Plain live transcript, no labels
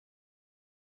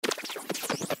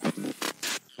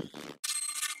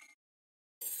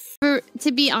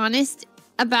To be honest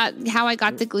about how I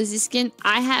got the glizzy skin,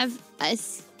 I have a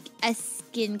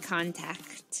skin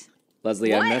contact.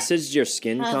 Leslie, I messaged your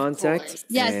skin contact.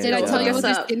 Yes, did I tell you what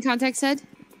the skin contact said?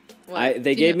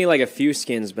 They gave me like a few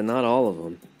skins, but not all of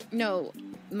them. No,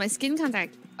 my skin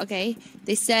contact. Okay,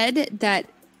 they said that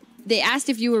they asked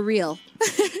if you were real.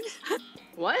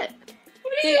 What?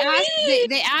 They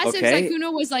asked if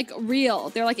Sykkuno was like real.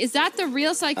 They're like, is that the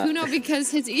real Sykkuno? Because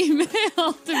his email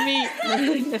to me.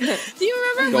 Do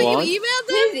you remember when you emailed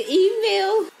them? His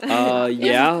email.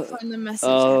 Yeah. Find the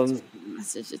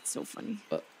message. It's so funny.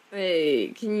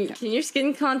 Wait, can your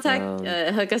skin contact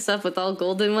hook us up with all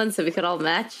golden ones so we could all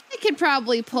match? I could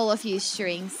probably pull a few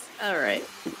strings. All right.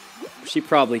 She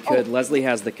probably could. Leslie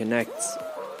has the connects.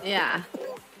 Yeah.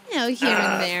 You know, here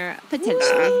and there,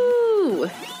 potentially. Ooh.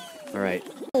 All right.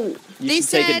 Oh, you should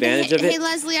take advantage of it. Hey,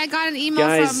 Leslie, I got an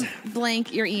email from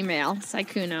blank your email,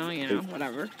 Sykkuno, you know,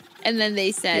 whatever. And then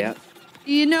they said,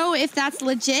 do you know if that's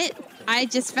legit? I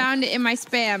just found it in my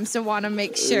spam, so want to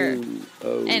make sure.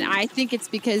 And I think it's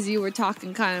because you were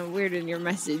talking kind of weird in your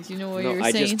message. You know what you were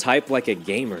saying? I just typed like a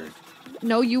gamer.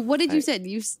 No, you. What did you say? Do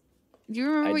you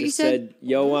remember what you said? I just said,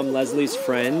 "Yo, I'm Leslie's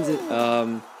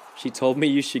friend. She told me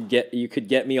you could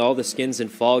get me all the skins in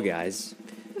Fall Guys."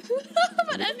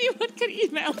 But anyone could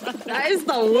email that. That is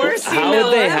the worst email How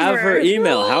would they ever. have her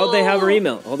email? How would they have her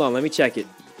email? Hold on, let me check it.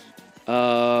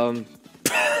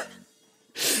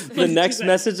 The next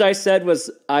message I said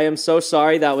was, I am so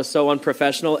sorry, that was so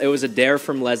unprofessional. It was a dare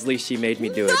from Leslie. She made me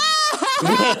do it.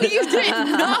 No, you did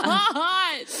not.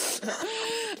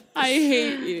 I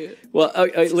hate you. Well,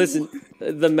 listen,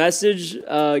 the message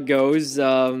goes,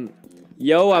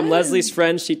 yo, I'm Leslie's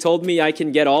friend. She told me I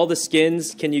can get all the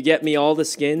skins. Can you get me all the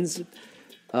skins?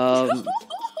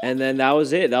 And then that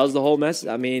was it. That was the whole message.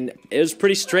 I mean, it was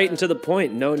pretty straight and to the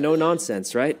point. No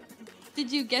nonsense, right?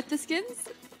 Did you get the skins?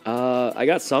 I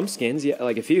got some skins, yeah,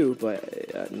 like a few,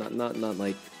 but not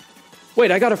like.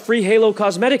 Wait, I got a free Halo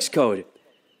Cosmetics code.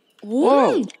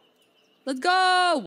 Whoa! Let's go!